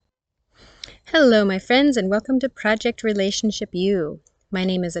Hello, my friends, and welcome to Project Relationship U. My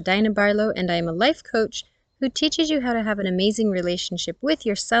name is Adina Barlow, and I am a life coach who teaches you how to have an amazing relationship with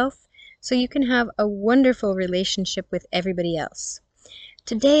yourself so you can have a wonderful relationship with everybody else.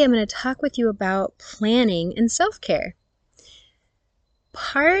 Today, I'm going to talk with you about planning and self-care.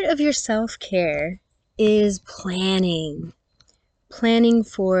 Part of your self-care is planning. Planning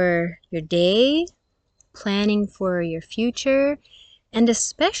for your day, planning for your future, and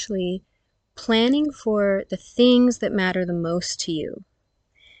especially planning for the things that matter the most to you.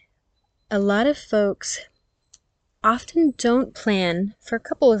 A lot of folks often don't plan for a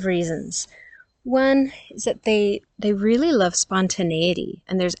couple of reasons. One is that they really love spontaneity,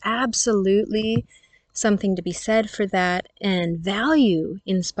 and there's absolutely something to be said for that and value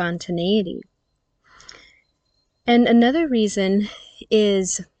in spontaneity. And another reason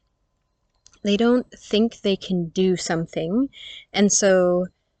is they don't think they can do something, and so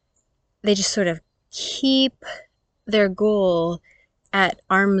they just sort of keep their goal at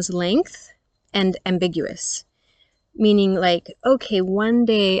arm's length and ambiguous, meaning like, okay, one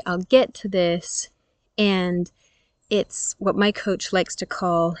day I'll get to this, and it's what my coach likes to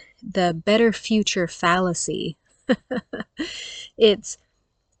call the better future fallacy. It's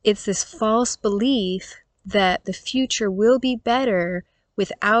this false belief that the future will be better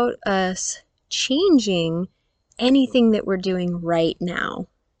without us changing anything that we're doing right now,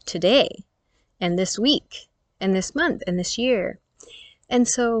 today, and this week, and this month, and this year. And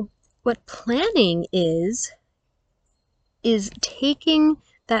so what planning is taking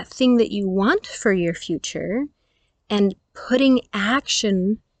that thing that you want for your future and putting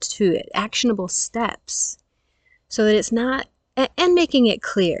action to it, actionable steps, so that it's not, and making it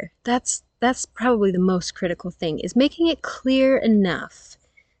clear. That's probably the most critical thing, is making it clear enough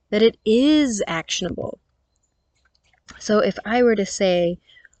that it is actionable. So if I were to say,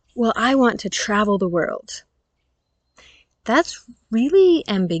 well, I want to travel the world, that's really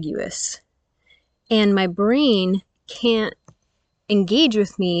ambiguous. And my brain can't engage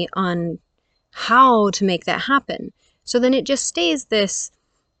with me on how to make that happen. So then it just stays this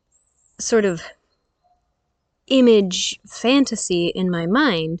sort of image fantasy in my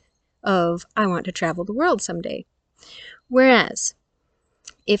mind of, I want to travel the world someday. Whereas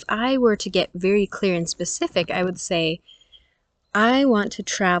if I were to get very clear and specific, I would say, I want to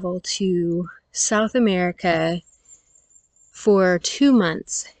travel to South America for 2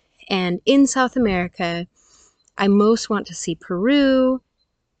 months. And in South America, I most want to see Peru,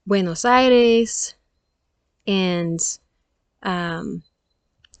 Buenos Aires, and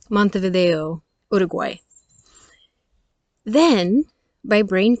Montevideo, Uruguay. Then my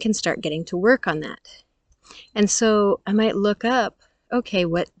brain can start getting to work on that. And so I might look up, okay,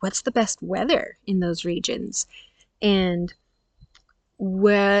 what's the best weather in those regions? And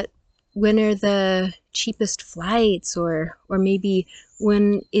when are the cheapest flights, or maybe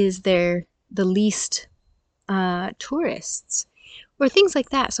when is there the least tourists, or things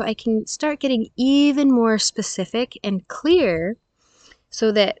like that. So I can start getting even more specific and clear,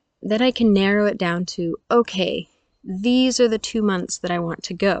 so that then I can narrow it down to, okay, these are the 2 months that I want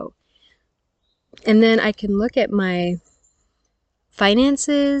to go. And then I can look at my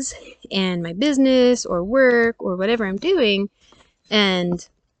finances and my business or work or whatever I'm doing, and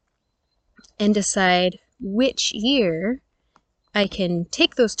decide which year I can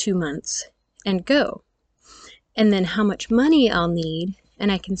take those 2 months and go. And then how much money I'll need, and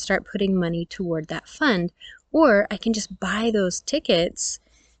I can start putting money toward that fund. Or I can just buy those tickets,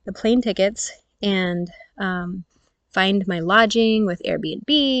 the plane tickets, and find my lodging with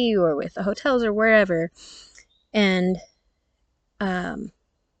Airbnb or with the hotels or wherever, and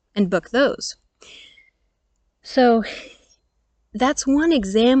book those. So that's one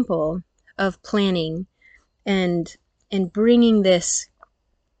example of planning and bringing this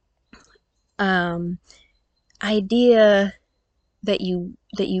idea that you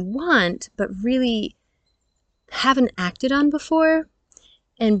want but really haven't acted on before,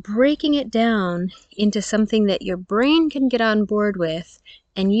 and breaking it down into something that your brain can get on board with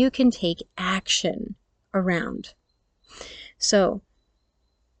and you can take action around. So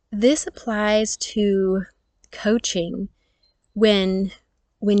this applies to coaching when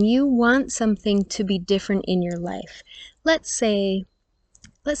you want something to be different in your life. Let's say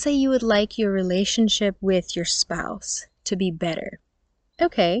you would like your relationship with your spouse to be better.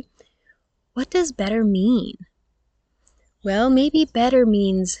 Okay, what does better mean? Well, maybe better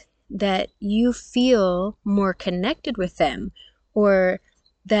means that you feel more connected with them, or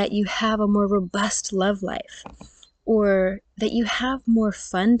that you have a more robust love life, or that you have more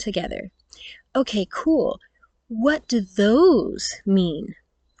fun together. Okay, cool. What do those mean?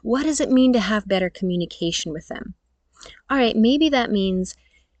 what does it mean to have better communication with them? All right, maybe that means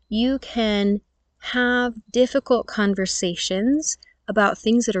you can have difficult conversations about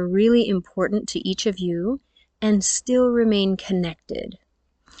things that are really important to each of you and still remain connected.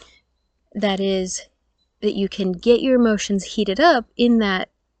 That is, that you can get your emotions heated up in that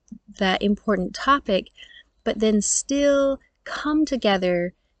important topic, but then still come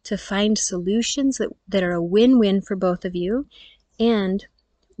together to find solutions that are a win-win for both of you, and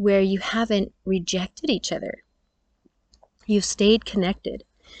where you haven't rejected each other. You've stayed connected.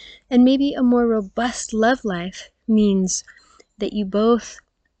 And maybe a more robust love life means that you both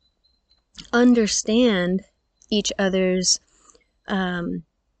understand each other's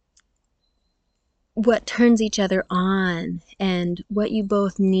what turns each other on and what you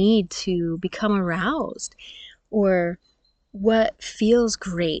both need to become aroused, or what feels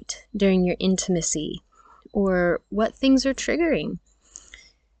great during your intimacy, or what things are triggering.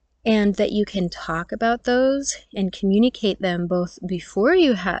 And that you can talk about those and communicate them both before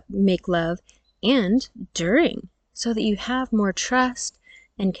you make love and during, so that you have more trust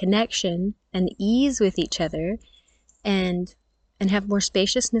and connection and ease with each other, and have more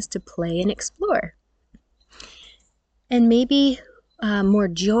spaciousness to play and explore. And maybe more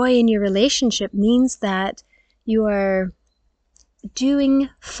joy in your relationship means that you are doing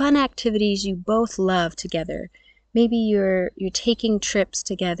fun activities you both love together. Maybe you're taking trips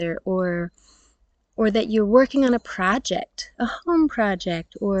together, or that you're working on a project, a home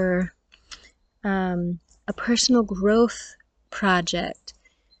project, or a personal growth project,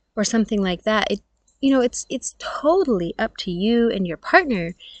 or something like that. It's totally up to you and your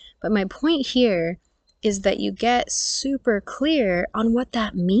partner, but my point here is that you get super clear on what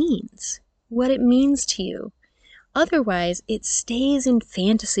that means, what it means to you. Otherwise, it stays in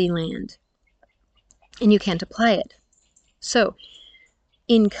fantasy land and you can't apply it. So,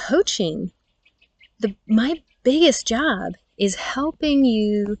 in coaching, my biggest job is helping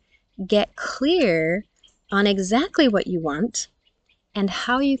you get clear on exactly what you want and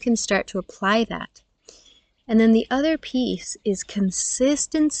how you can start to apply that. And then the other piece is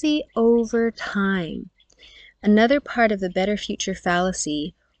consistency over time. Another part of the better future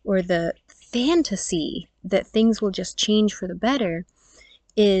fallacy, or the fantasy that things will just change for the better,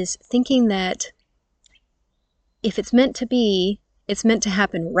 is thinking that if it's meant to be, it's meant to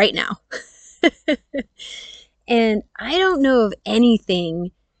happen right now. And I don't know of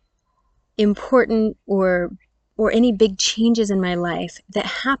anything important or any big changes in my life that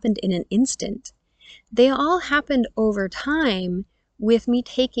happened in an instant. They all happened over time, with me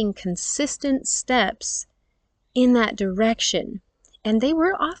taking consistent steps in that direction. And they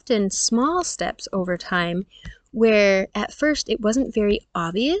were often small steps over time, where at first it wasn't very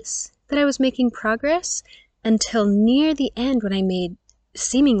obvious that I was making progress until near the end, when I made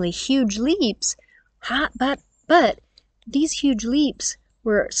seemingly huge leaps. But these huge leaps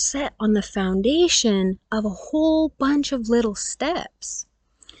were set on the foundation of a whole bunch of little steps.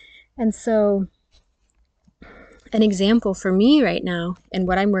 And so an example for me right now, and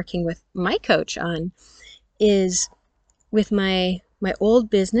what I'm working with my coach on, is with my old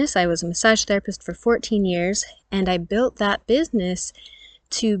business. I was a massage therapist for 14 years, and I built that business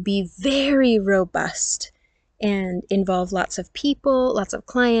to be very robust and involve lots of people, lots of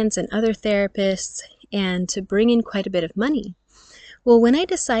clients and other therapists, and to bring in quite a bit of money. Well, when I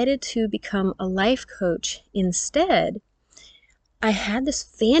decided to become a life coach instead, I had this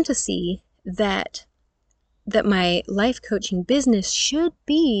fantasy that my life coaching business should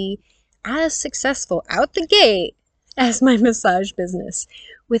be as successful out the gate as my massage business,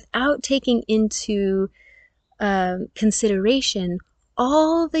 without taking into consideration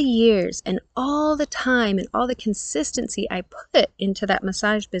all the years and all the time and all the consistency I put into that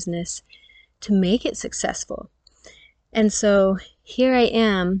massage business to make it successful. And so here I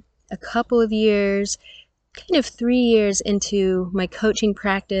am, a couple of years, kind of 3 years into my coaching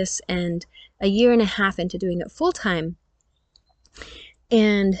practice, and a year and a half into doing it full time.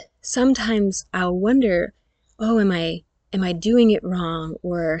 And sometimes I'll wonder, oh, am I doing it wrong,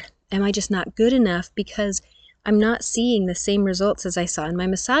 or am I just not good enough because I'm not seeing the same results as I saw in my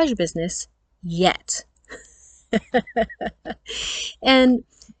massage business yet? And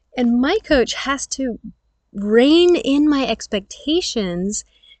my coach has to rein in my expectations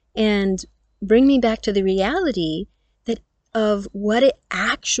and bring me back to the reality of what it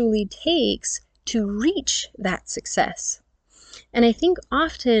actually takes to reach that success. And I think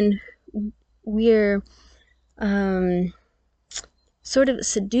often we're sort of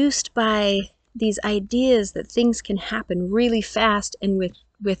seduced by these ideas that things can happen really fast and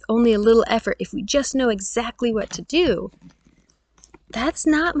with only a little effort if we just know exactly what to do. that's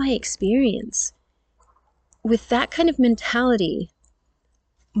not my experience. With that kind of mentality,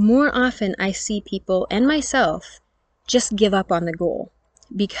 more often I see people and myself just give up on the goal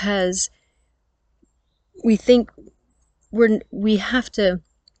because we think we have to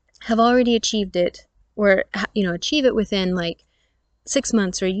have already achieved it, or achieve it within like 6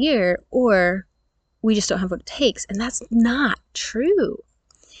 months or a year, or we just don't have what it takes. And that's not true.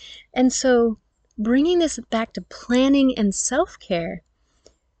 And so bringing this back to planning and self-care,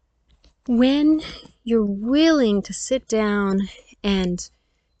 when you're willing to sit down and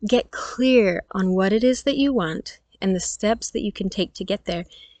get clear on what it is that you want and the steps that you can take to get there,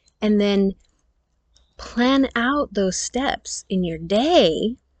 and then plan out those steps in your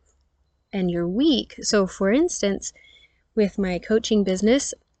day and your week. So for instance, with my coaching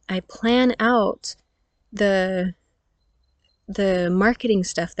business, I plan out the marketing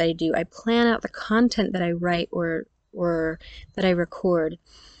stuff that I do. I plan out the content that I write or that I record.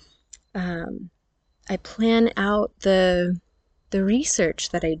 I plan out the research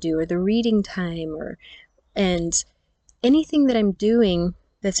that I do, or the reading time, and anything that I'm doing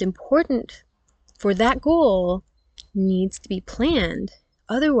that's important for that goal needs to be planned.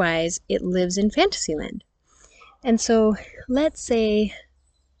 Otherwise, it lives in Fantasyland. And so let's say,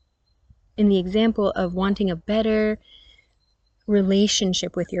 in the example of wanting a better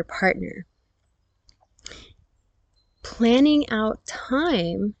relationship with your partner, planning out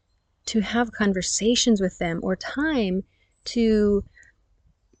time to have conversations with them, or time to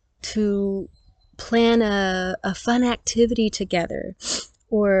plan a fun activity together,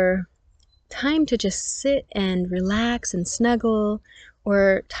 or time to just sit and relax and snuggle,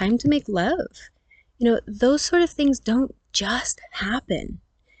 or time to make love. Those sort of things don't just happen.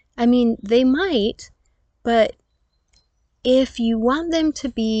 I mean, they might, but if you want them to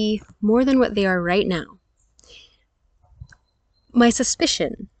be more than what they are right now, my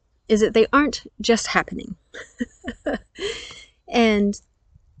suspicion is that they aren't just happening. And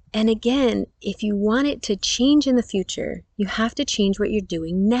again, if you want it to change in the future, you have to change what you're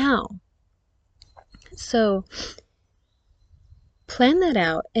doing now. So plan that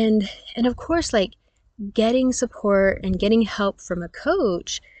out. And of course, like, getting support and getting help from a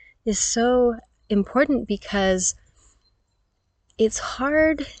coach is so important, because it's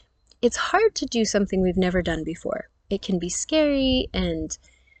hard to do something we've never done before. It can be scary, and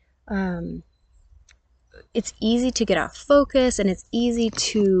it's easy to get off focus, and it's easy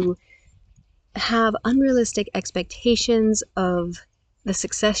to have unrealistic expectations of the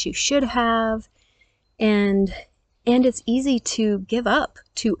success you should have, and it's easy to give up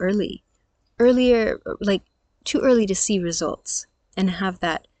too early. Too early to see results and have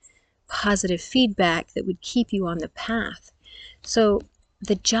that positive feedback that would keep you on the path. So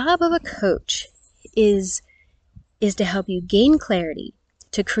the job of a coach is to help you gain clarity,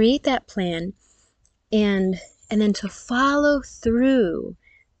 to create that plan, and then to follow through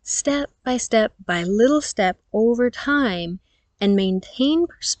step by step, by little step, over time, and maintain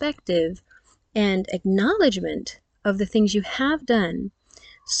perspective and acknowledgement of the things you have done,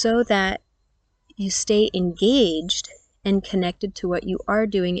 so that you stay engaged and connected to what you are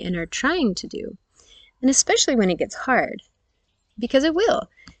doing and are trying to do. And especially when it gets hard, because it will.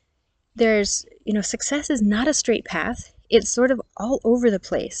 Success is not a straight path. It's sort of all over the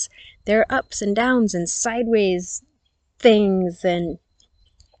place. There are ups and downs and sideways things, and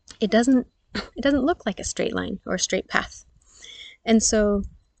it doesn't look like a straight line or a straight path. And so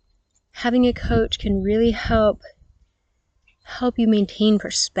having a coach can really help you maintain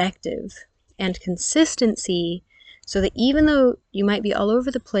perspective and consistency, so that even though you might be all over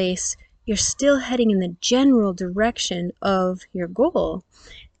the place, you're still heading in the general direction of your goal,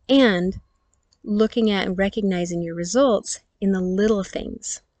 and looking at and recognizing your results in the little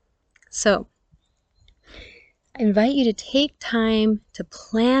things. So I invite you to take time to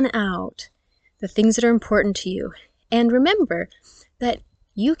plan out the things that are important to you. And remember that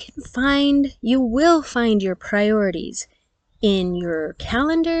you will find your priorities in your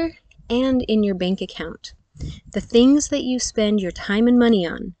calendar and in your bank account. The things that you spend your time and money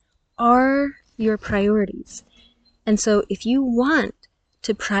on are your priorities. And so if you want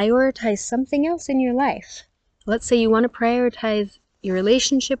to prioritize something else in your life, let's say you want to prioritize your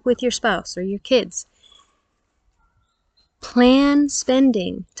relationship with your spouse or your kids, plan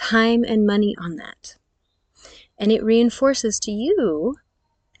spending time and money on that. And it reinforces to you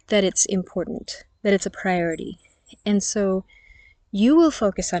that it's important, that it's a priority. And so you will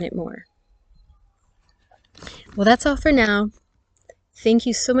focus on it more. Well, that's all for now. Thank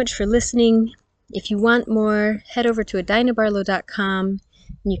you so much for listening. If you want more, head over to adinabarlow.com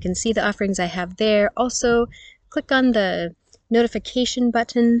and you can see the offerings I have there. Also, click on the notification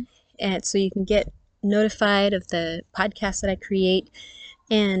button, and so you can get notified of the podcast that I create.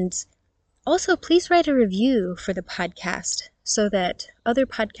 And also, please write a review for the podcast so that other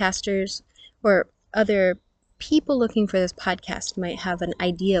podcasters or other people looking for this podcast might have an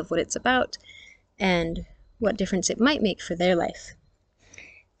idea of what it's about and what difference it might make for their life.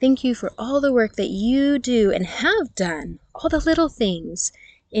 Thank you for all the work that you do and have done, all the little things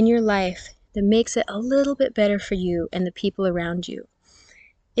in your life that makes it a little bit better for you and the people around you.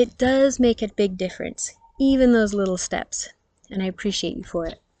 It does make a big difference, even those little steps, and I appreciate you for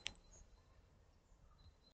it.